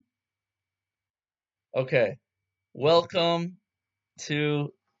Okay, welcome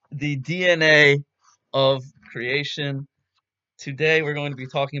to the DNA of creation. Today we're going to be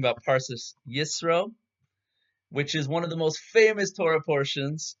talking about Parsis Yisro, which is one of the most famous Torah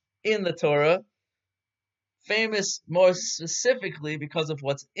portions in the Torah. Famous more specifically because of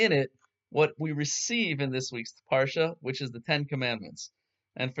what's in it, what we receive in this week's Parsha, which is the Ten Commandments.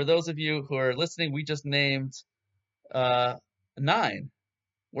 And for those of you who are listening, we just named uh, nine.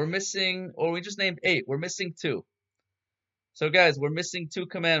 We're missing, or we just named eight. We're missing two. So, guys, we're missing two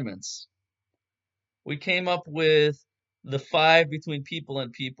commandments. We came up with the five between people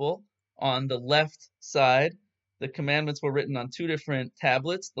and people. On the left side, the commandments were written on two different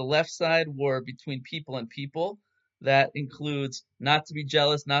tablets. The left side were between people and people. That includes not to be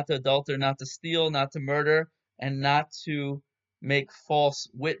jealous, not to adulter, not to steal, not to murder, and not to make false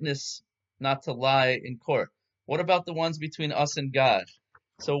witness, not to lie in court. What about the ones between us and God?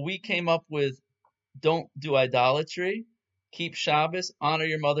 So we came up with don't do idolatry, keep Shabbos, honor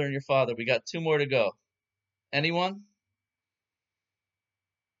your mother and your father. We got two more to go. Anyone?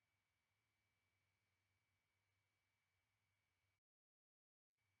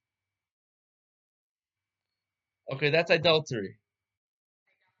 Okay, that's idolatry.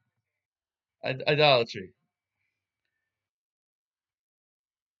 Idolatry.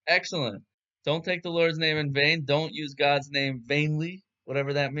 Excellent. Don't take the Lord's name in vain. Don't use God's name vainly,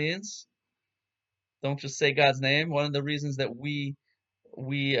 whatever that means. Don't just say God's name. One of the reasons that we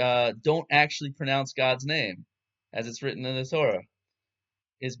don't actually pronounce God's name as it's written in the Torah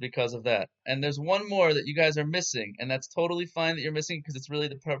is because of that. And there's one more that you guys are missing, and that's totally fine that you're missing because it's really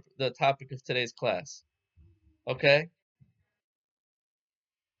the topic of today's class. Okay?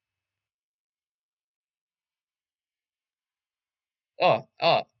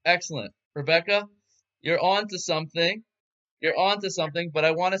 Excellent. Rebecca, you're on to something. You're on to something, but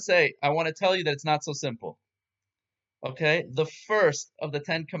I want to tell you that it's not so simple. Okay? The first of the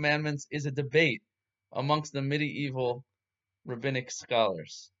Ten Commandments is a debate amongst the medieval rabbinic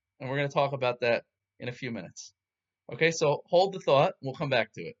scholars. And we're going to talk about that in a few minutes. Okay, so hold the thought. We'll come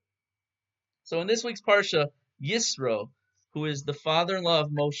back to it. So in this week's Parsha, Yisro, who is the father-in-law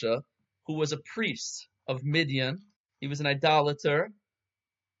of Moshe, who was a priest of Midian, he was an idolater,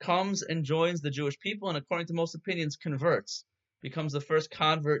 comes and joins the Jewish people, and according to most opinions, converts, becomes the first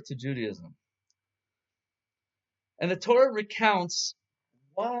convert to Judaism. And the Torah recounts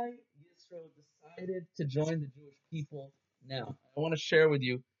why Yisro decided to join the Jewish people now. I want to share with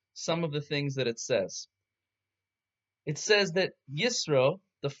you some of the things that it says. It says that Yisro,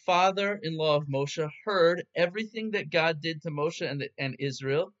 the father-in-law of Moshe, heard everything that God did to Moshe and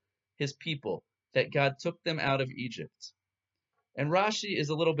Israel, his people, that God took them out of Egypt. And Rashi is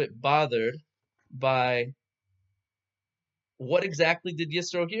a little bit bothered by what exactly did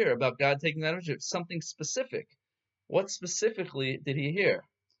Yisro hear about God taking that ownership? Something specific. What specifically did he hear?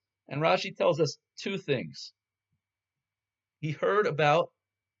 And Rashi tells us two things. He heard about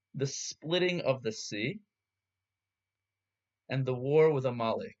the splitting of the sea and the war with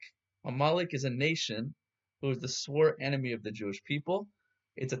Amalek. Amalek is a nation who is the sworn enemy of the Jewish people.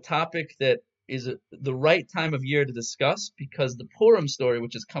 It's a topic that is the right time of year to discuss because the Purim story,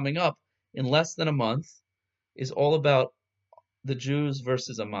 which is coming up in less than a month, is all about the Jews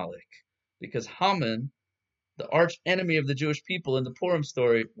versus Amalek. Because Haman, the arch enemy of the Jewish people in the Purim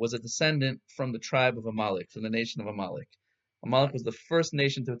story, was a descendant from the tribe of Amalek, from the nation of Amalek. Amalek was the first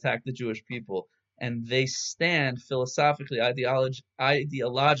nation to attack the Jewish people, and they stand philosophically,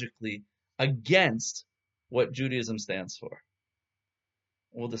 ideologically against what Judaism stands for.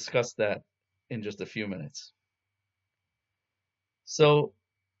 We'll discuss that in just a few minutes. So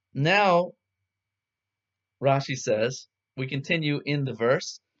now Rashi says, we continue in the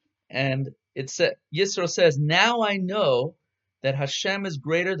verse, and Yisro says, now I know that Hashem is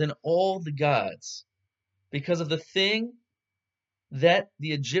greater than all the gods because of the thing that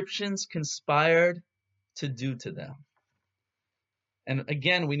the Egyptians conspired to do to them. And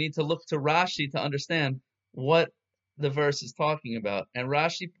again, we need to look to Rashi to understand what the verse is talking about. And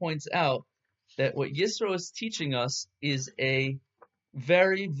Rashi points out that what Yisro is teaching us is a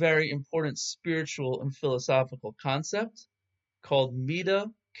very, very important spiritual and philosophical concept called Mida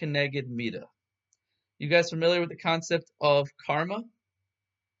Keneged Mida. You guys familiar with the concept of karma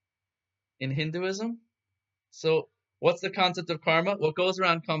in Hinduism? So, what's the concept of karma? What goes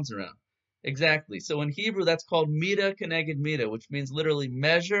around comes around. Exactly. So in Hebrew, that's called Mida Keneged Mida, which means literally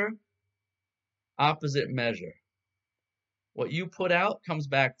measure, opposite measure. What you put out comes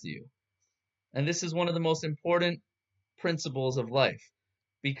back to you. And this is one of the most important principles of life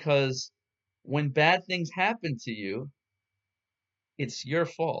because when bad things happen to you, it's your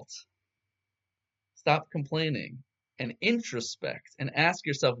fault. stop complaining and introspect and ask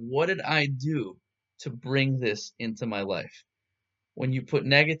yourself, what did I do to bring this into my life? When you put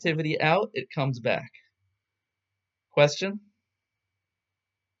negativity out, it comes back. Question?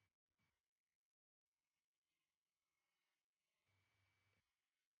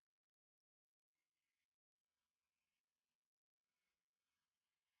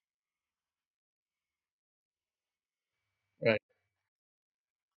 Right.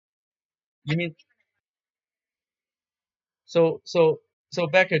 You mean so so so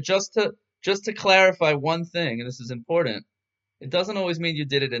Becca, just to clarify one thing, and this is important, it doesn't always mean you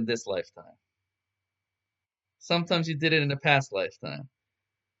did it in this lifetime. Sometimes you did it in a past lifetime.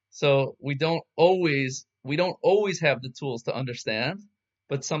 So we don't always have the tools to understand,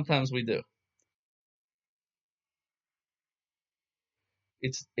 but sometimes we do.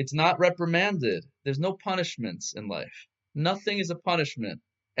 It's not reprimanded. There's no punishments in life. Nothing is a punishment.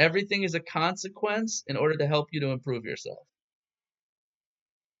 Everything is a consequence in order to help you to improve yourself.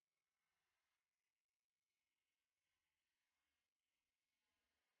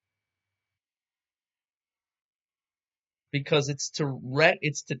 Because it's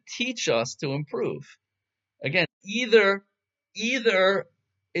to teach us to improve. Again, either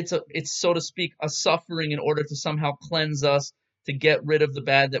it's so to speak a suffering in order to somehow cleanse us to get rid of the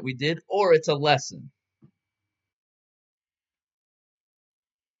bad that we did, or it's a lesson.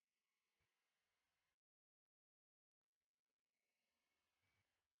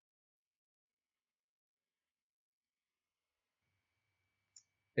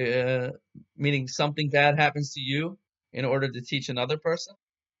 Uh, Meaning something bad happens to you in order to teach another person,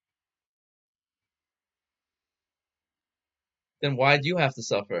 then why do you have to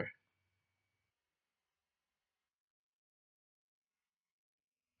suffer?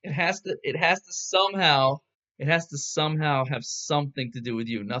 It has to somehow have something to do with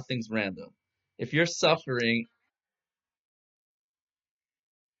you. Nothing's random. If you're suffering,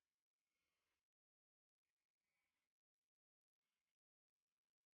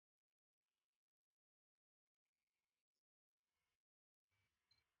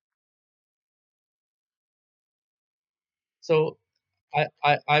 so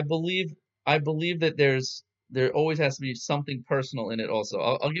I believe that there always has to be something personal in it also.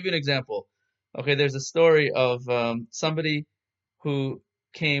 I'll give you an example. Okay, there's a story of somebody who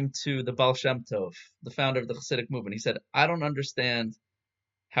came to the Baal Shem Tov, the founder of the Hasidic movement. He said, "I don't understand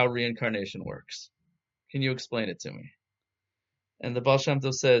how reincarnation works. Can you explain it to me?" And the Baal Shem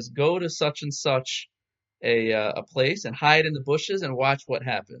Tov says, "Go to such and such a place and hide in the bushes and watch what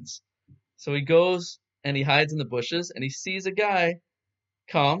happens." So he goes and he hides in the bushes and he sees a guy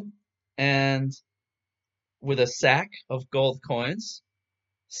come and with a sack of gold coins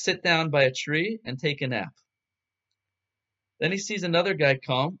sit down by a tree and take a nap. Then he sees another guy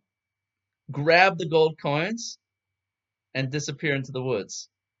come, grab the gold coins, and disappear into the woods.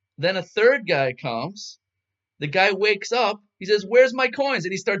 Then a third guy comes. The guy wakes up. He says, "Where's my coins?"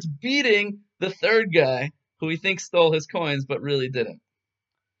 And he starts beating the third guy who he thinks stole his coins but really didn't.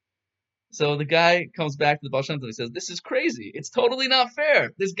 So the guy comes back to the Baal Shem Tov and he says, "This is crazy. It's totally not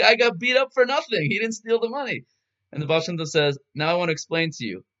fair. This guy got beat up for nothing. He didn't steal the money." And the Baal Shem Tov says, "Now I want to explain to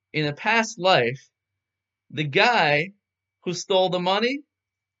you. In a past life, the guy who stole the money,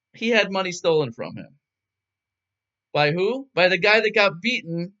 he had money stolen from him. By who? By the guy that got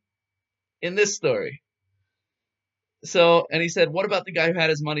beaten in this story." So, and he said, "What about the guy who had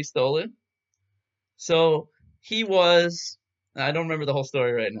his money stolen?" So he was, I don't remember the whole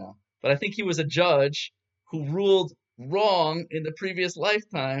story right now, but I think he was a judge who ruled wrong in the previous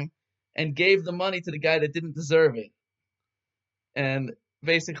lifetime and gave the money to the guy that didn't deserve it. And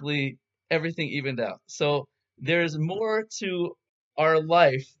basically everything evened out. So there's more to our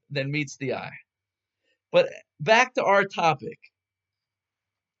life than meets the eye. But back to our topic.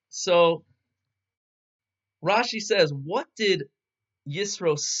 So Rashi says, what did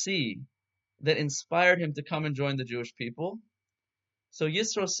Yisro see that inspired him to come and join the Jewish people? So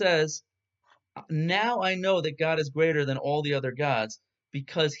Yisro says, now I know that God is greater than all the other gods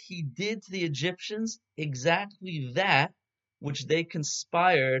because he did to the Egyptians exactly that which they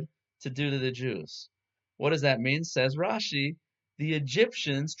conspired to do to the Jews. What does that mean? Says Rashi, the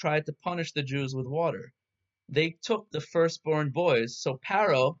Egyptians tried to punish the Jews with water. They took the firstborn boys. So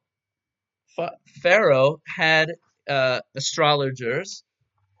Pharaoh had astrologers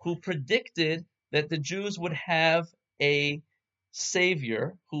who predicted that the Jews would have a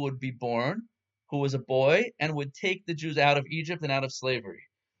savior who would be born, who was a boy, and would take the Jews out of Egypt and out of slavery.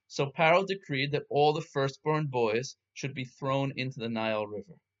 So Pharaoh decreed that all the firstborn boys should be thrown into the Nile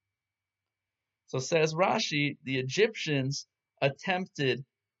River. So says Rashi, the Egyptians attempted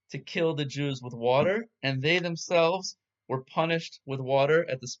to kill the Jews with water, and they themselves were punished with water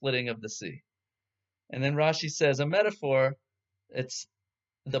at the splitting of the sea. And then Rashi says a metaphor, it's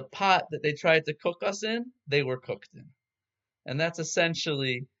the pot that they tried to cook us in, they were cooked in. And that's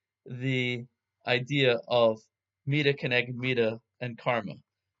essentially the idea of mita keneged mita and karma.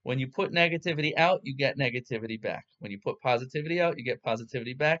 When you put negativity out, you get negativity back. When you put positivity out, you get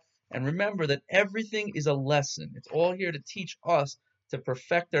positivity back. And remember that everything is a lesson. It's all here to teach us to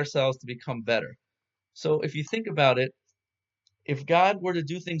perfect ourselves to become better. So if you think about it, if God were to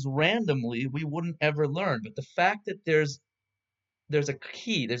do things randomly, we wouldn't ever learn. But the fact that there's a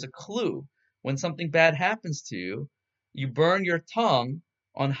key, there's a clue. When something bad happens to you, you burn your tongue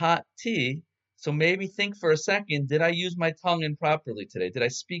on hot tea. So maybe think for a second, did I use my tongue improperly today? Did I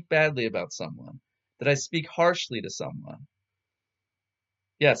speak badly about someone? Did I speak harshly to someone?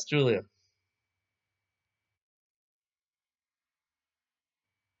 Yes, Julia.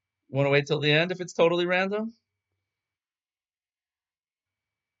 Want to wait till the end if it's totally random?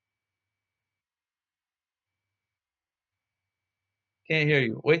 Can't hear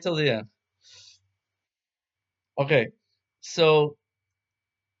you. Wait till the end. Okay. So,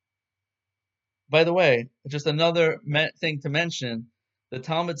 by the way, just another thing to mention, the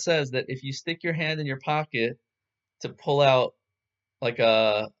Talmud says that if you stick your hand in your pocket to pull out like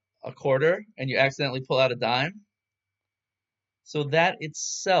a quarter and you accidentally pull out a dime, so that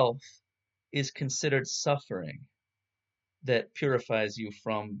itself is considered suffering that purifies you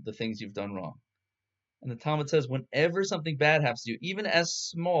from the things you've done wrong. And the Talmud says whenever something bad happens to you, even as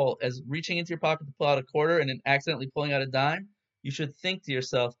small as reaching into your pocket to pull out a quarter and then accidentally pulling out a dime, you should think to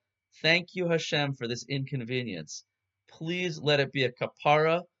yourself, thank you, Hashem, for this inconvenience. Please let it be a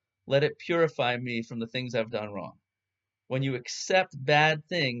kapara. Let it purify me from the things I've done wrong. When you accept bad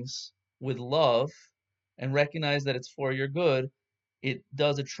things with love and recognize that it's for your good, it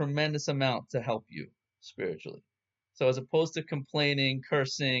does a tremendous amount to help you spiritually. So as opposed to complaining,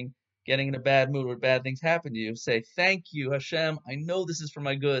 cursing, getting in a bad mood where bad things happen to you, say, thank you, Hashem. I know this is for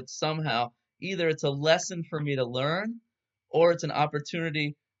my good somehow. Either it's a lesson for me to learn, or it's an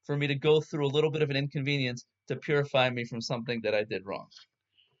opportunity for me to go through a little bit of an inconvenience to purify me from something that I did wrong.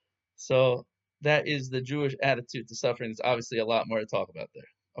 So that is the Jewish attitude to suffering. There's obviously a lot more to talk about there.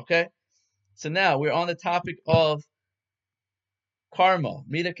 Okay? So now we're on the topic of karma,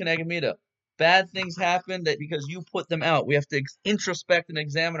 mita keneged mita. Bad things happen that because you put them out. We have to introspect and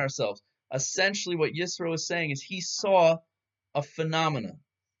examine ourselves. Essentially, what Yisro is saying is he saw a phenomena.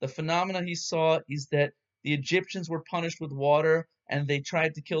 The phenomena he saw is that the Egyptians were punished with water and they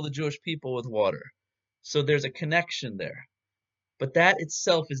tried to kill the Jewish people with water. So there's a connection there. But that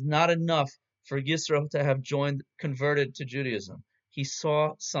itself is not enough for Yisro to have converted to Judaism. He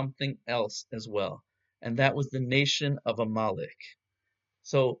saw something else as well, and that was the nation of Amalek.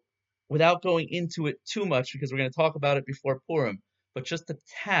 So, without going into it too much, because we're going to talk about it before Purim, but just to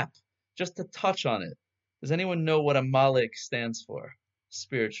touch on it, does anyone know what Amalek stands for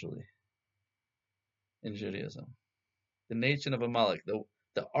spiritually in Judaism? The nation of Amalek,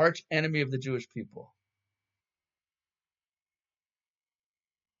 the arch enemy of the Jewish people.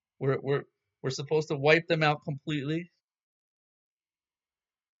 We're supposed to wipe them out completely.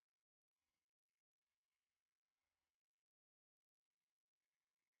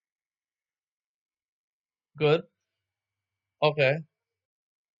 Good. Okay.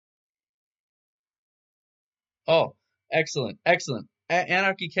 Oh, excellent, excellent.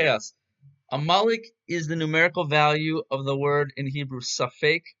 Anarchy, chaos. Amalek is the numerical value of the word in Hebrew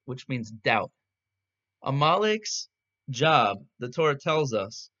safek, which means doubt. Amalek's job, the Torah tells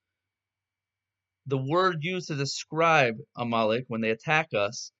us, the word used to describe Amalek when they attack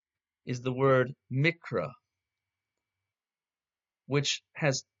us is the word mikra, which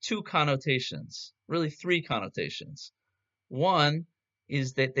has two connotations, really three connotations. One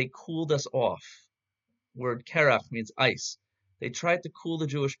is that they cooled us off. Word kerach means ice. They tried to cool the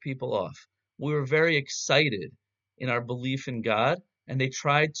Jewish people off. We were very excited in our belief in God, and they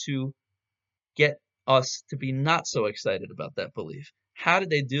tried to get us to be not so excited about that belief. How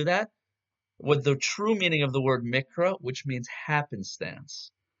did they do that? With the true meaning of the word mikra, which means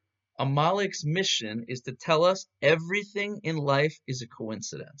happenstance. Amalek's mission is to tell us everything in life is a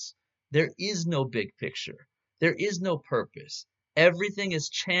coincidence. There is no big picture. There is no purpose. Everything is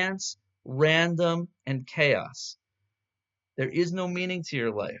chance, random, and chaos. There is no meaning to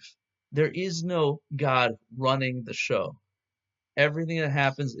your life. There is no God running the show. Everything that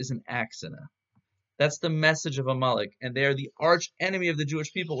happens is an accident. That's the message of Amalek, and they are the arch enemy of the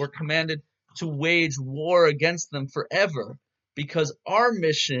Jewish people. We're commanded to wage war against them forever because our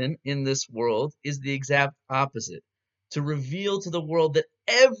mission in this world is the exact opposite, to reveal to the world that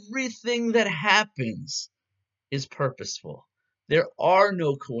everything that happens is purposeful. There are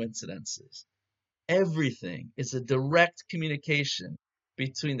no coincidences. Everything is a direct communication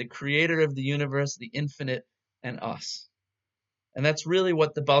between the creator of the universe, the infinite, and us. And that's really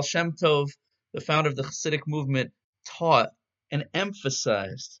what the Baal Shem Tov, the founder of the Hasidic movement, taught and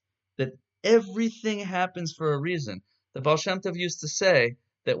emphasized, that everything happens for a reason. The Baal Shem Tov used to say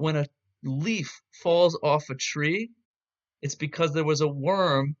that when a leaf falls off a tree, it's because there was a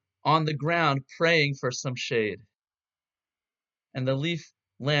worm on the ground praying for some shade, and the leaf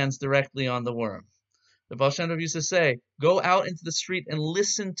lands directly on the worm. The Baal Shem Tov used to say, go out into the street and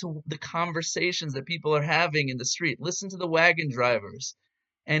listen to the conversations that people are having in the street. Listen to the wagon drivers.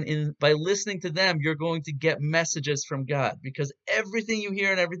 And by listening to them, you're going to get messages from God, because everything you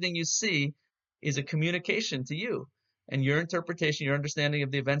hear and everything you see is a communication to you. And your interpretation, your understanding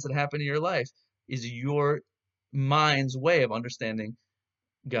of the events that happen in your life is your mind's way of understanding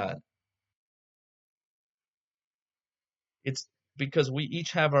God. It's because we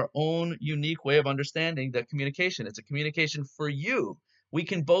each have our own unique way of understanding that communication. It's a communication for you. We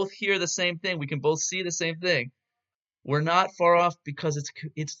can both hear the same thing. We can both see the same thing. We're not far off because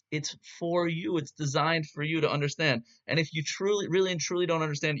it's for you. It's designed for you to understand. And if you truly, really and truly don't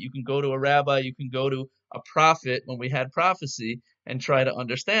understand it, you can go to a rabbi, you can go to a prophet when we had prophecy and try to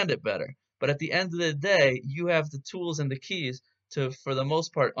understand it better. But at the end of the day, you have the tools and the keys to, for the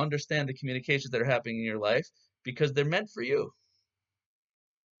most part, understand the communications that are happening in your life because they're meant for you.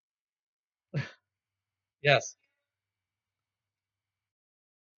 Yes.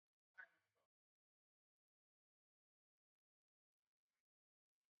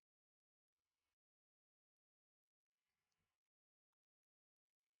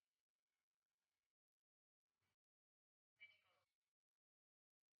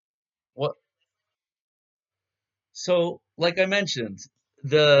 What So, like I mentioned,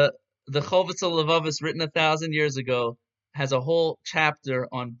 the the Chovetz Levavos, written 1,000 years ago, has a whole chapter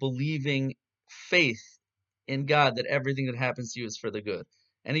on believing faith in God, that everything that happens to you is for the good.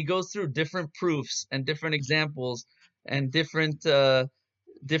 And he goes through different proofs and different examples and different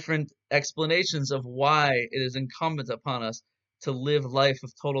explanations of why it is incumbent upon us to live life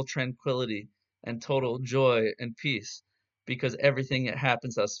of total tranquility and total joy and peace, because everything that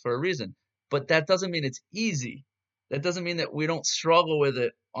happens to us for a reason. But that doesn't mean it's easy. That doesn't mean that we don't struggle with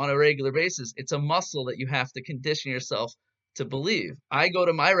it on a regular basis. It's a muscle that you have to condition yourself to believe. I go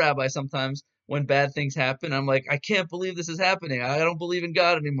to my rabbi sometimes when bad things happen. I'm like, I can't believe this is happening. I don't believe in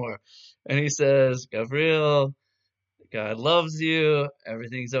God anymore. And he says, Gabriel, God loves you.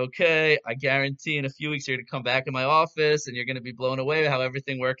 Everything's okay. I guarantee in a few weeks you're going to come back in my office and you're going to be blown away how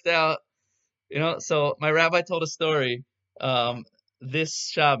everything worked out. So my rabbi told a story this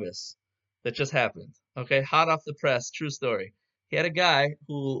Shabbos that just happened. Okay, hot off the press, true story. He had a guy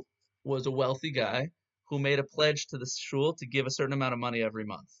who was a wealthy guy who made a pledge to the shul to give a certain amount of money every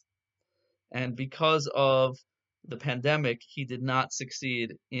month. And because of the pandemic, he did not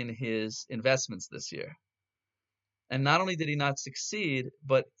succeed in his investments this year. And not only did he not succeed,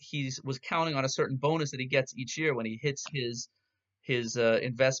 but he was counting on a certain bonus that he gets each year when he hits his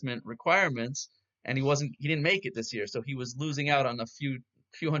investment requirements, and he didn't make it this year, so he was losing out on a few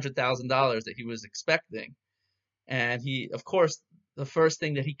 $100,000 that he was expecting. And he, of course, the first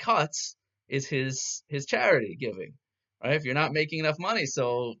thing that he cuts is his charity giving, right? If you're not making enough money,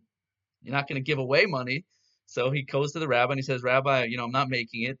 so you're not going to give away money. So he goes to the rabbi and he says, Rabbi, I'm not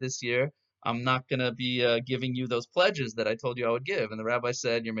making it this year. I'm not going to be giving you those pledges that I told you I would give. And the rabbi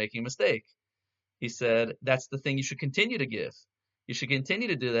said, you're making a mistake. He said, that's the thing you should continue to give. You should continue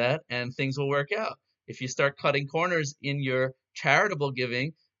to do that, and things will work out. If you start cutting corners in your charitable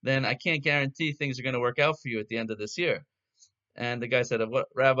giving, then I can't guarantee things are going to work out for you at the end of this year. And the guy said, "What,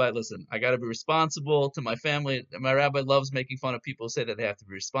 Rabbi, listen, I got to be responsible to my family. My rabbi loves making fun of people who say that they have to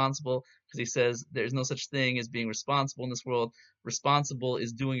be responsible, because he says there's no such thing as being responsible in this world. Responsible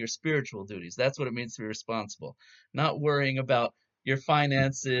is doing your spiritual duties. That's what it means to be responsible. Not worrying about your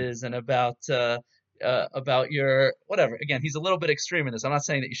finances and about your whatever. Again, he's a little bit extreme in this. I'm not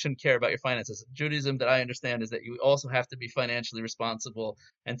saying that you shouldn't care about your finances. Judaism, that I understand, is that you also have to be financially responsible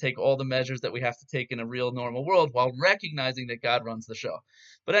and take all the measures that we have to take in a real normal world, while recognizing that God runs the show.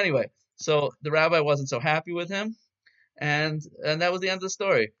 But anyway, so the rabbi wasn't so happy with him, and that was the end of the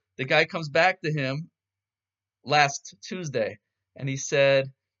story. The guy comes back to him last Tuesday, and he said,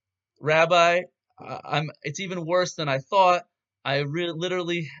 Rabbi, it's even worse than I thought.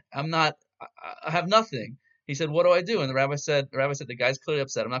 Literally, I'm not, I have nothing. He said, what do I do? And the rabbi said, the guy's clearly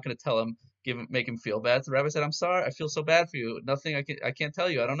upset. I'm not going to tell him make him feel bad. The rabbi said, "I'm sorry, I feel so bad for you. Nothing I can't tell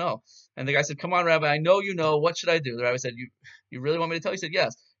you. I don't know." And the guy said, "Come on, Rabbi, I know you know. What should I do?" The rabbi said, "You really want me to tell you?" He said,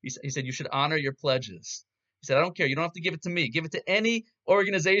 "Yes." He said, "You should honor your pledges." He said, "I don't care. You don't have to give it to me. Give it to any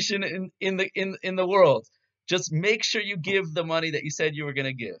organization in the world. Just make sure you give the money that you said you were going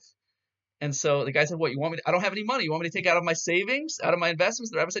to give." And so the guy said, "What, you want me to, I don't have any money. You want me to take out of my savings, out of my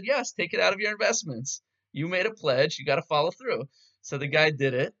investments?" The rabbi said, "Yes, take it out of your investments. You made a pledge. You got to follow through." So the guy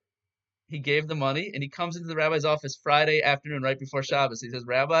did it. He gave the money, and he comes into the rabbi's office Friday afternoon right before Shabbos. He says,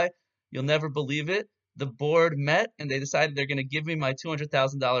 "Rabbi, you'll never believe it. The board met, and they decided they're going to give me my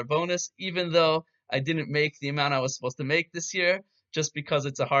 $200,000 bonus, even though I didn't make the amount I was supposed to make this year, just because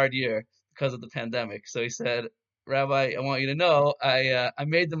it's a hard year because of the pandemic." So he said, "Rabbi, I want you to know I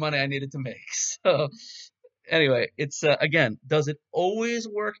made the money I needed to make." So anyway, it's again, does it always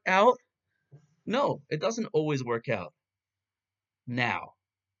work out? No, it doesn't always work out. Now,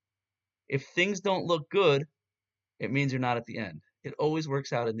 if things don't look good, it means you're not at the end. It always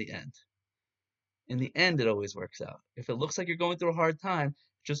works out in the end. In the end, it always works out. If it looks like you're going through a hard time,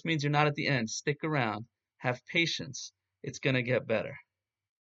 it just means you're not at the end. Stick around. Have patience. It's going to get better.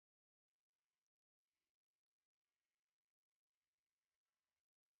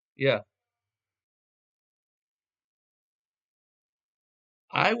 Yeah.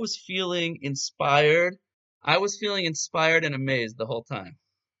 I was feeling inspired. I was feeling inspired and amazed the whole time.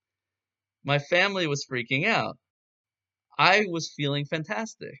 My family was freaking out. I was feeling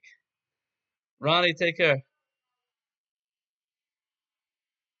fantastic. Ronnie, take care.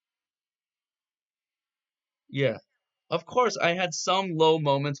 Yeah. Of course, I had some low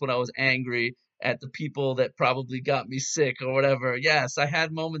moments when I was angry at the people that probably got me sick or whatever. Yes, I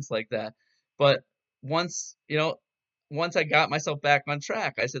had moments like that. But once, once I got myself back on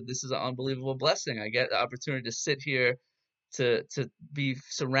track, I said, this is an unbelievable blessing. I get the opportunity to sit here, to be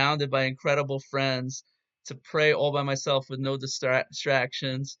surrounded by incredible friends, to pray all by myself with no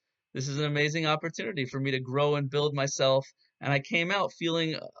distractions. This is an amazing opportunity for me to grow and build myself. And I came out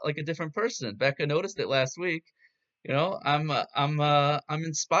feeling like a different person. Becca noticed it last week. I'm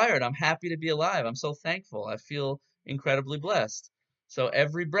inspired. I'm happy to be alive. I'm so thankful. I feel incredibly blessed. So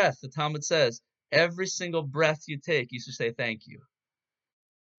every breath, the Talmud says, every single breath you take, you should say thank you.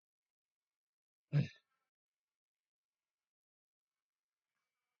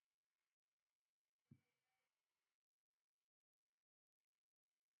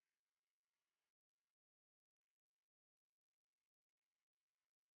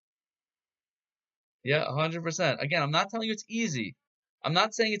 Yeah, 100%. Again, I'm not telling you it's easy. I'm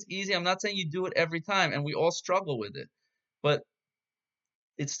not saying it's easy. I'm not saying you do it every time, and we all struggle with it. But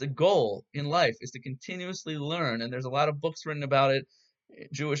it's the goal in life is to continuously learn. And there's a lot of books written about it,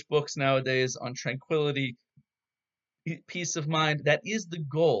 Jewish books nowadays on tranquility, peace of mind. That is the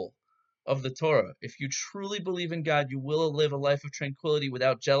goal of the Torah. If you truly believe in God, you will live a life of tranquility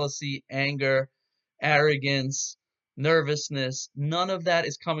without jealousy, anger, arrogance, nervousness. None of that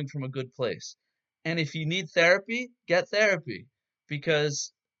is coming from a good place. And if you need therapy, get therapy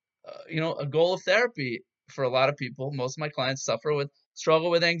because a goal of therapy for a lot of people, most of my clients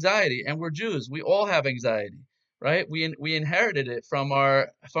struggle with anxiety, and we're Jews. We all have anxiety, right? We inherited it from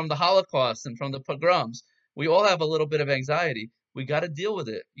the Holocaust and from the pogroms. We all have a little bit of anxiety. We got to deal with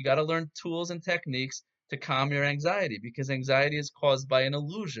it. You got to learn tools and techniques to calm your anxiety because anxiety is caused by an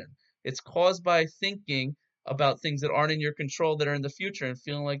illusion. It's caused by thinking about things that aren't in your control that are in the future and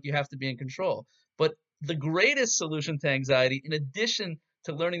feeling like you have to be in control. But the greatest solution to anxiety, in addition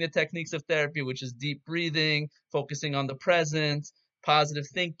to learning the techniques of therapy, which is deep breathing, focusing on the present, positive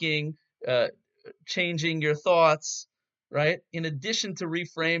thinking, uh, changing your thoughts, right? In addition to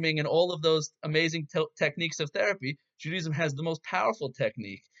reframing and all of those amazing techniques of therapy, Judaism has the most powerful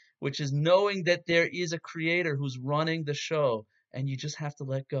technique, which is knowing that there is a creator who's running the show, and you just have to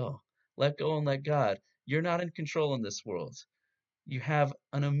let go. Let go and let God. You're not in control in this world. You have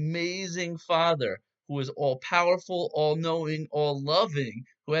an amazing father who is all powerful, all knowing, all loving,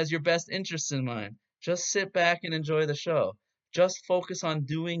 who has your best interests in mind. Just sit back and enjoy the show. Just focus on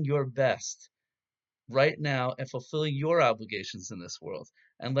doing your best right now and fulfilling your obligations in this world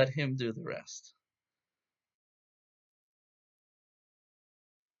and let him do the rest.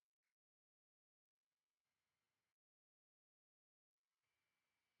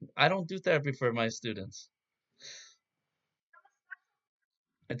 I don't do therapy for my students.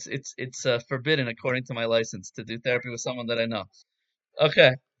 It's forbidden according to my license to do therapy with someone that I know.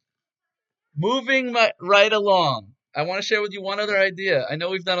 Okay, moving right along. I want to share with you one other idea. I know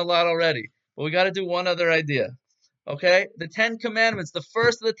we've done a lot already, but we got to do one other idea. Okay? The 10 Commandments. The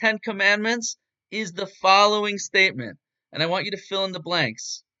first of the 10 Commandments is the following statement. And I want you to fill in the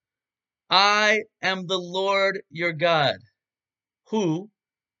blanks. I am the Lord your God, who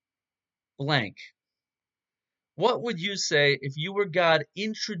blank. What would you say if you were God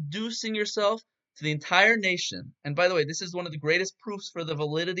introducing yourself to the entire nation? And by the way, this is one of the greatest proofs for the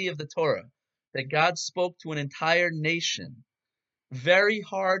validity of the Torah, that God spoke to an entire nation. Very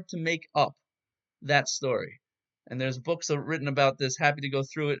hard to make up that story. And there's books written about this. Happy to go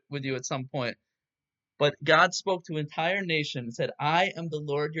through it with you at some point. But God spoke to an entire nation and said, I am the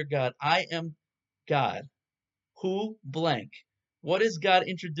Lord your God. I am God. Who blank? What does God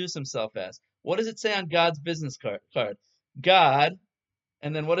introduce himself as? What does it say on God's business card? God,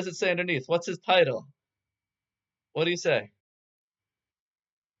 and then what does it say underneath? What's his title? What do you say?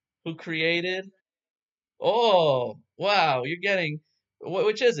 Who created? Oh, wow, you're getting,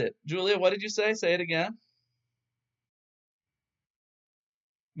 which is it? Julia, what did you say? Say it again.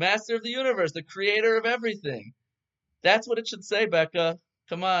 Master of the universe, the creator of everything. That's what it should say, Becca.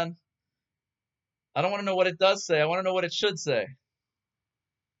 Come on. I don't want to know what it does say. I want to know what it should say.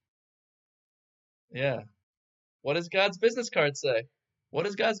 Yeah. What does God's business card say? What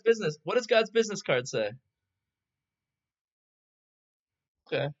does God's business card say?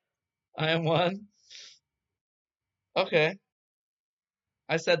 Okay. I am one. Okay.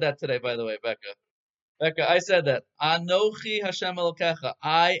 I said that today, by the way, Becca. Becca, I said that. Anochi Hashem Elokecha.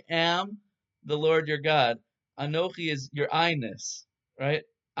 I am the Lord your God. Anochi is your I-ness, right?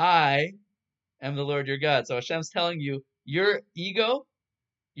 I am the Lord your God. So Hashem's telling you, your ego,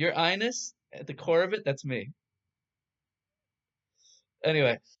 your I-ness, at the core of it, that's me.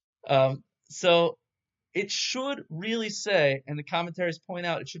 Anyway, so it should really say, and the commentaries point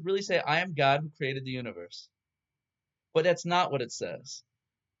out, it should really say, I am God who created the universe. But that's not what it says.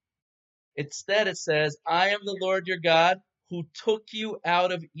 Instead, it says, I am the Lord your God who took you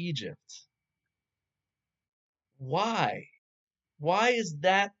out of Egypt. Why? Why is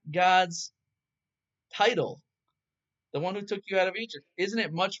that God's title? The one who took you out of Egypt. Isn't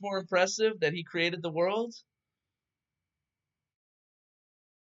it much more impressive that he created the world?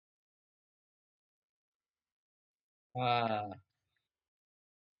 Ah,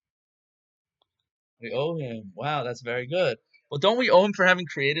 we owe him. Wow, that's very good. Well, don't we owe him for having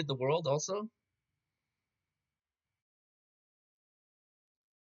created the world also?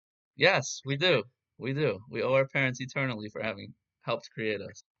 Yes, we do. We do. We owe our parents eternally for having helped create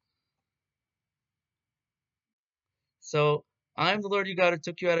us. So, I am the Lord your God who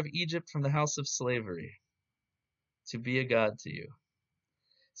took you out of Egypt from the house of slavery to be a God to you.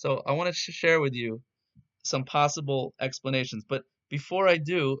 So, I want to share with you some possible explanations. But before I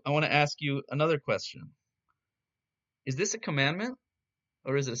do, I want to ask you another question. Is this a commandment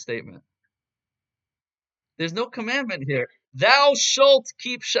or is it a statement? There's no commandment here. Thou shalt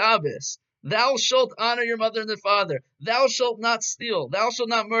keep Shabbos. Thou shalt honor your mother and your father. Thou shalt not steal. Thou shalt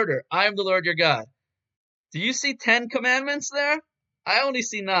not murder. I am the Lord your God. Do you see 10 commandments there? I only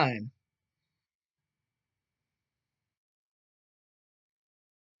see 9.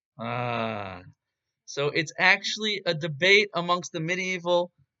 Ah, so it's actually a debate amongst the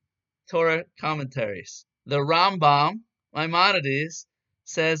medieval Torah commentaries. The Rambam, Maimonides,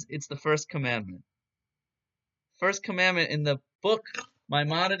 says it's the first commandment. First commandment in the book,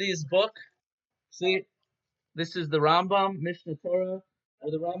 Maimonides' book. See, this is the Rambam, Mishnah Torah,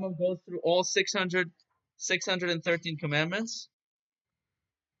 where the Rambam goes through all 613 commandments.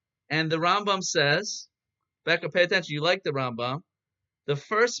 And the Rambam says, Becca, pay attention, you like the Rambam. The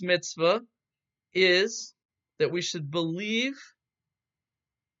first mitzvah is that we should believe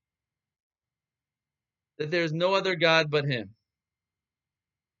that there is no other God but Him.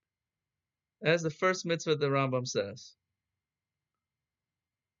 That's the first mitzvah the Rambam says.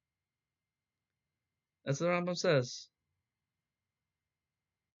 That's what the Rambam says.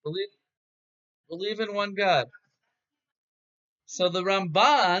 Believe, believe in one God. So the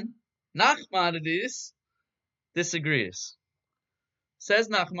Ramban, Nachmanides, disagrees. Says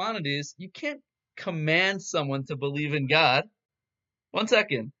Nachmanides, you can't command someone to believe in God. One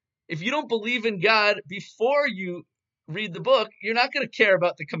second. If you don't believe in God before you read the book, you're not going to care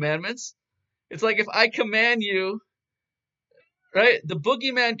about the commandments. It's like if I command you, right? The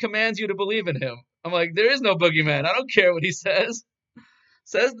boogeyman commands you to believe in him. I'm like, there is no boogeyman. I don't care what he says.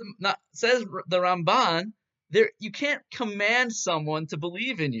 Says the Ramban, there you can't command someone to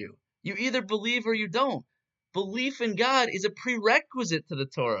believe in you. You either believe or you don't. Belief in God is a prerequisite to the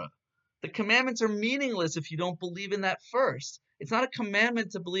Torah. The commandments are meaningless if you don't believe in that first. It's not a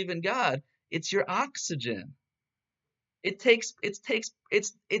commandment to believe in God. It's your oxygen. It's the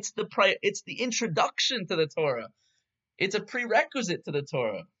introduction to the Torah. It's a prerequisite to the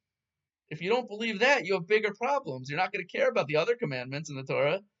Torah. If you don't believe that, you have bigger problems. You're not going to care about the other commandments in the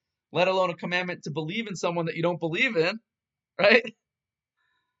Torah. let alone a commandment to believe in someone that you don't believe in, right?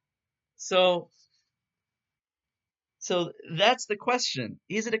 So so that's the question.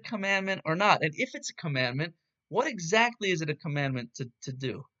 Is it a commandment or not? And if it's a commandment, what exactly is it a commandment to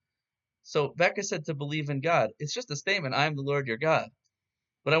do? So Becca said to believe in God. It's just a statement, I am the Lord your God.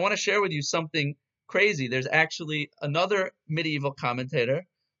 But I want to share with you something crazy. There's actually another medieval commentator,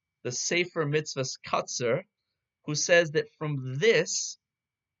 the Sefer Mitzvahs Katzer, who says that from this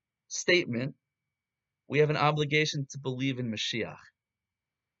statement, we have an obligation to believe in Mashiach.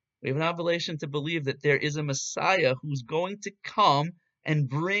 We have an obligation to believe that there is a Messiah who's going to come and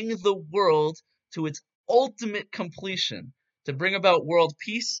bring the world to its ultimate completion, to bring about world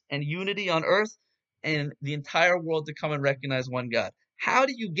peace and unity on earth and the entire world to come and recognize one God. How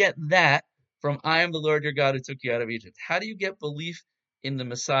do you get that from I am the Lord your God who took you out of Egypt? How do you get belief in the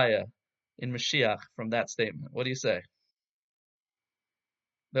Messiah, in Mashiach, from that statement? What do you say?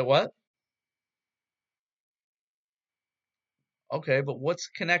 That what? Okay, but what's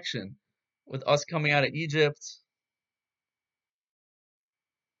the connection with us coming out of Egypt?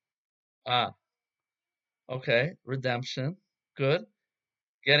 Ah, okay, redemption. Good.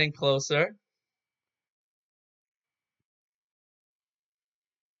 Getting closer.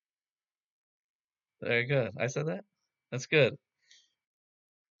 Very good. I said that? That's good.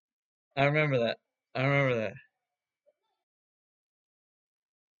 I remember that. I remember that.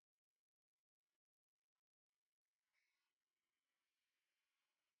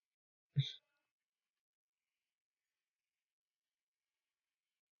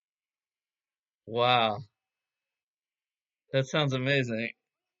 Wow. That sounds amazing.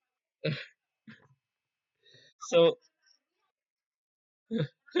 So,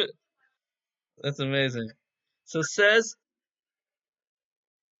 that's amazing. So says,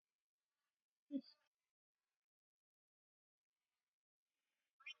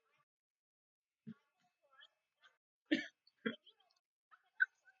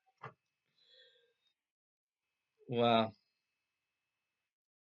 wow.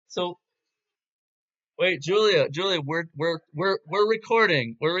 So wait, Julia, we're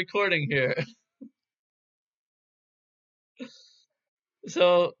recording. We're recording here.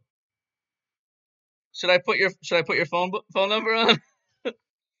 So should I put your phone number on?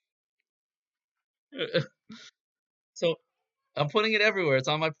 So I'm putting it everywhere. It's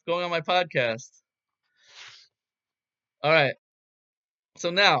on my going on my podcast. All right. So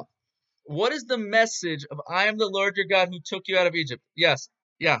now, what is the message of I am the Lord your God who took you out of Egypt? Yes.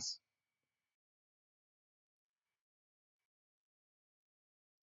 Yes.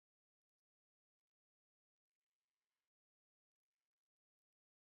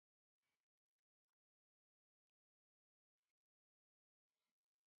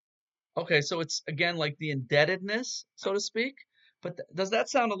 Okay, so it's again like the indebtedness, so to speak. But does that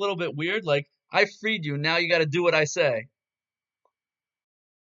sound a little bit weird? Like, I freed you, now you got to do what I say.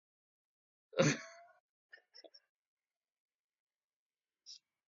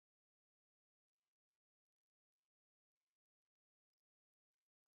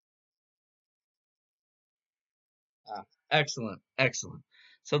 Ah, excellent, excellent.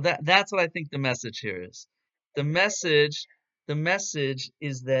 So that's what I think the message here is. The message, the message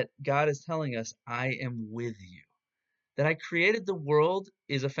is that God is telling us, I am with you. That I created the world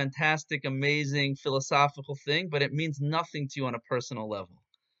is a fantastic, amazing, philosophical thing, but it means nothing to you on a personal level.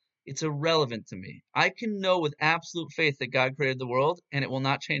 It's irrelevant to me. I can know with absolute faith that God created the world and it will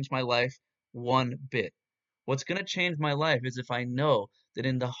not change my life one bit. What's going to change my life is if I know that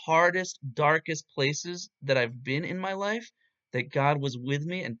in the hardest, darkest places that I've been in my life, that God was with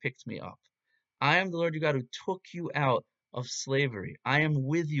me and picked me up. I am the Lord your God who took you out of slavery. I am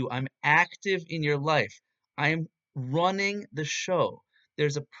with you. I'm active in your life. I am running the show.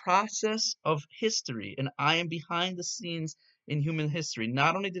 There's a process of history, and I am behind the scenes in human history.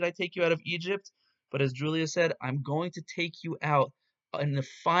 Not only did I take you out of Egypt, but as Julia said, I'm going to take you out in the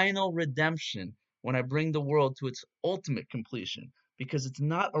final redemption when I bring the world to its ultimate completion. Because it's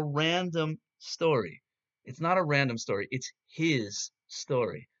not a random story. It's not a random story. It's his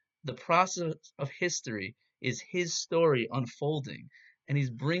story. The process of history is his story unfolding, and he's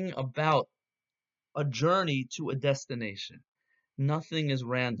bringing about a journey to a destination. Nothing is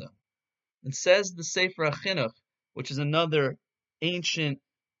random. And says the Sefer HaChinuch, which is another ancient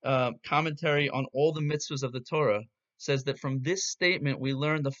commentary on all the mitzvahs of the Torah, says that from this statement we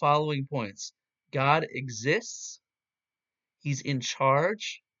learn the following points. God exists, he's in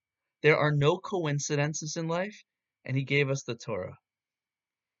charge, there are no coincidences in life, and he gave us the Torah.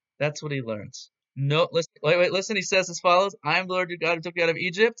 That's what he learns. No, listen, wait, listen. He says as follows: I am the Lord your God who took you out of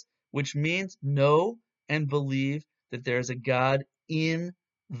Egypt, which means know and believe that there is a God in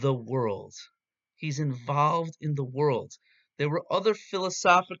the world. He's involved in the world. There were other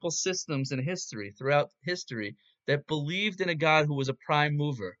philosophical systems in history, throughout history, that believed in a God who was a prime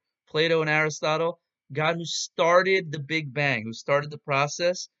mover. Plato and Aristotle, God who started the Big Bang, who started the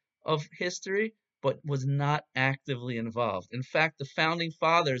process of history, but was not actively involved. In fact, the founding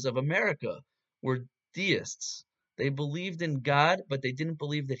fathers of America were deists. They believed in God, but they didn't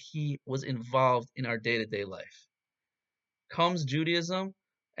believe that he was involved in our day-to-day life. Comes Judaism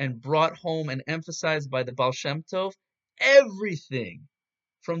and brought home and emphasized by the Baal Shem Tov, everything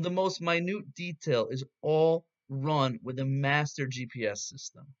from the most minute detail is all run with a master GPS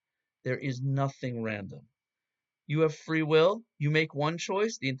system. There is nothing random. You have free will, you make one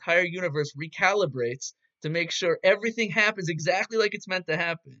choice, the entire universe recalibrates to make sure everything happens exactly like it's meant to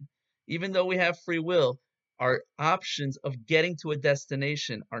happen. Even though we have free will, our options of getting to a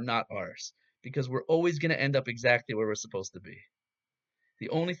destination are not ours because we're always going to end up exactly where we're supposed to be. The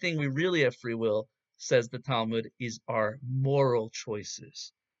only thing we really have free will, says the Talmud, is our moral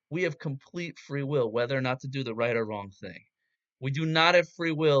choices. We have complete free will whether or not to do the right or wrong thing. We do not have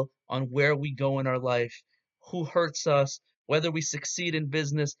free will on where we go in our life, who hurts us, whether we succeed in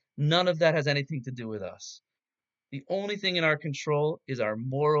business. None of that has anything to do with us. The only thing in our control is our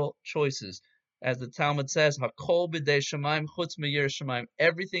moral choices. As the Talmud says, Hakol b'dei shamayim chutz me'yir shamayim.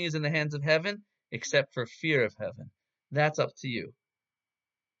 Everything is in the hands of heaven except for fear of heaven. That's up to you.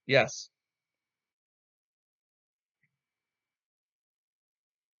 Yes,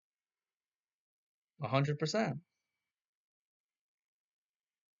 100%.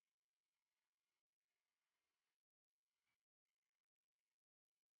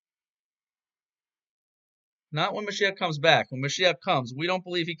 Not when Mashiach comes back. When Mashiach comes, we don't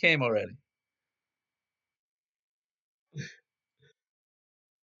believe he came already.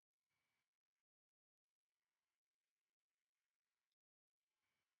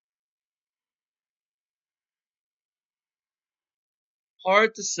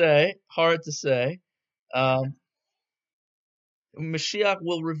 Hard to say. Hard to say. Um, Mashiach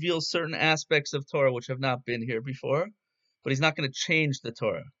will reveal certain aspects of Torah which have not been here before, but he's not going to change the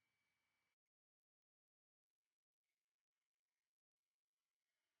Torah.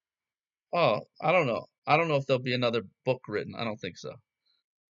 Oh, I don't know. I don't know if there'll be another book written. I don't think so.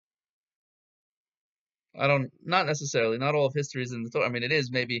 I don't, not necessarily. Not all of history is in the Torah. I mean, it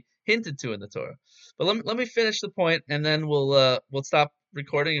is maybe hinted to in the Torah. But let me finish the point, and then we'll stop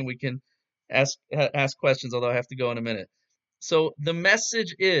recording and we can ask questions. Although I have to go in a minute. So the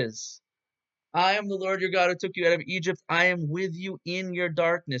message is, I am the Lord your God who took you out of Egypt. I am with you in your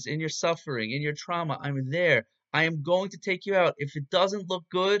darkness, in your suffering, in your trauma. I'm there. I am going to take you out. If it doesn't look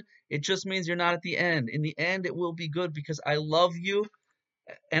good, it just means you're not at the end. In the end, it will be good because I love you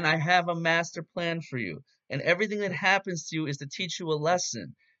and I have a master plan for you. And everything that happens to you is to teach you a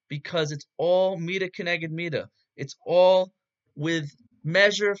lesson because it's all mita keneged mita. It's all with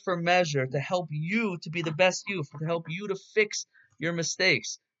measure for measure to help you to be the best you, to help you to fix your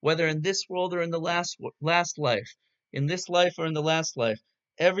mistakes, whether in this world or in the last life, in this life or in the last life.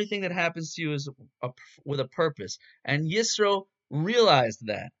 Everything that happens to you is with a purpose. And Yisro realized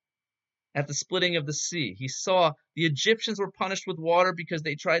that at the splitting of the sea. He saw the Egyptians were punished with water because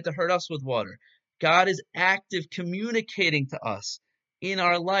they tried to hurt us with water. God is active communicating to us in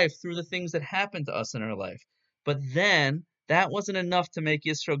our life through the things that happen to us in our life. But then that wasn't enough to make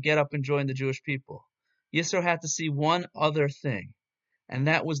Yisro get up and join the Jewish people. Yisro had to see one other thing, and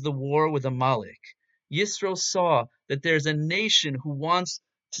that was the war with Amalek. Yisro saw that there's a nation who wants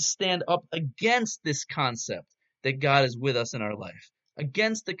to stand up against this concept that God is with us in our life,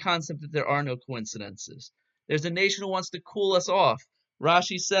 against the concept that there are no coincidences. There's a nation who wants to cool us off.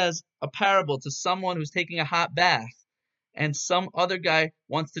 Rashi says a parable to someone who's taking a hot bath, and some other guy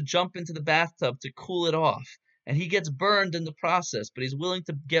wants to jump into the bathtub to cool it off. And he gets burned in the process, but he's willing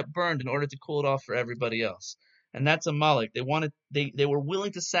to get burned in order to cool it off for everybody else. And that's Amalek. They were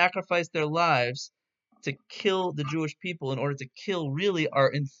willing to sacrifice their lives to kill the Jewish people in order to kill really our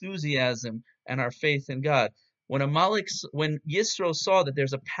enthusiasm and our faith in God. When Yisro saw that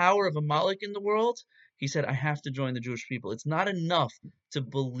there's a power of Amalek in the world, he said, I have to join the Jewish people. It's not enough to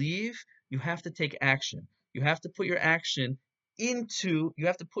believe, you have to take action. You have to put your you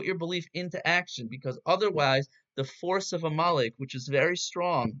have to put your belief into action because otherwise the force of Amalek, which is very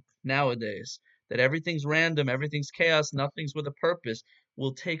strong nowadays, that everything's random, everything's chaos, nothing's with a purpose,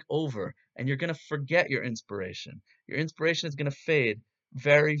 will take over and you're going to forget your inspiration. Your inspiration is going to fade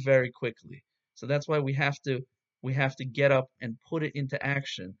very, very quickly. So that's why we have to get up and put it into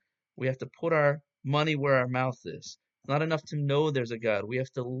action. We have to put our money where our mouth is. It's not enough to know there's a God. We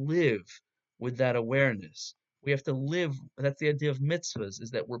have to live with that awareness. We have to live. That's the idea of mitzvahs,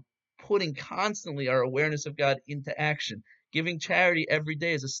 is that we're putting constantly our awareness of God into action. Giving charity every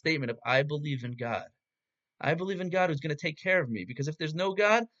day is a statement of, I believe in God. I believe in God who's going to take care of me. Because if there's no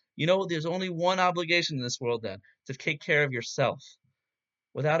God, there's only one obligation in this world then, to take care of yourself.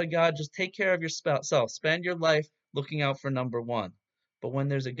 Without a God, just take care of yourself. Spend your life looking out for number one. But when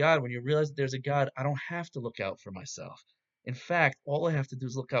there's a God, when you realize that there's a God, I don't have to look out for myself. In fact, all I have to do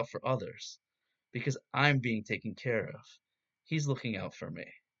is look out for others because I'm being taken care of. He's looking out for me.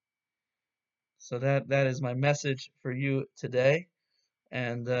 So that is my message for you today.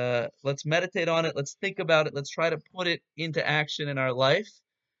 And let's meditate on it. Let's think about it. Let's try to put it into action in our life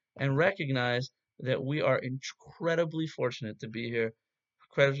and recognize that we are incredibly fortunate to be here,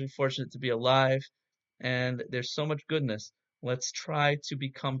 incredibly fortunate to be alive, and there's so much goodness. Let's try to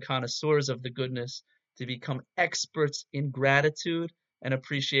become connoisseurs of the goodness, to become experts in gratitude and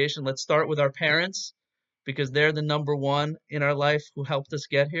appreciation. Let's start with our parents because they're the number one in our life who helped us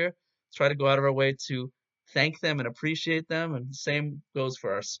get here. Let's try to go out of our way to thank them and appreciate them, and the same goes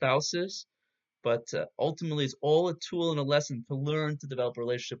for our spouses. But ultimately, it's all a tool and a lesson to learn to develop a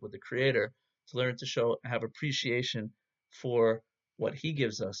relationship with the Creator, to learn to have appreciation for what He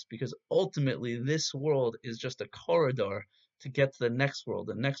gives us. Because ultimately, this world is just a corridor to get to the next world.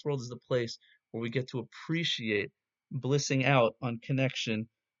 The next world is the place where we get to appreciate blissing out on connection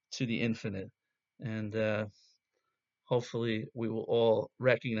to the infinite. And hopefully, we will all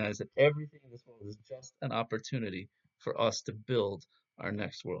recognize that everything in this world is just an opportunity for us to build our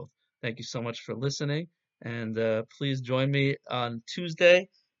next world. Thank you so much for listening, and please join me on Tuesday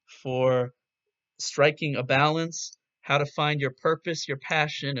for Striking a Balance, how to find your purpose, your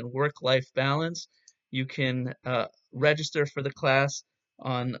passion, and work-life balance. You can register for the class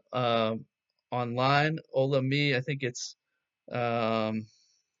on online. Olami, I think it's um,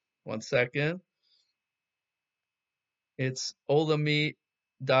 one second. It's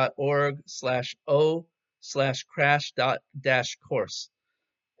olami.org/o/crash dash course.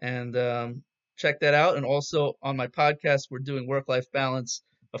 And check that out. And also on my podcast, we're doing work-life balance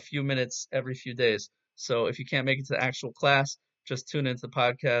a few minutes every few days. So if you can't make it to the actual class, just tune into the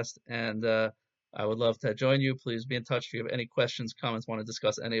podcast. And I would love to join you. Please be in touch if you have any questions, comments, want to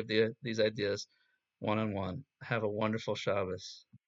discuss any of these ideas one-on-one. Have a wonderful Shabbos.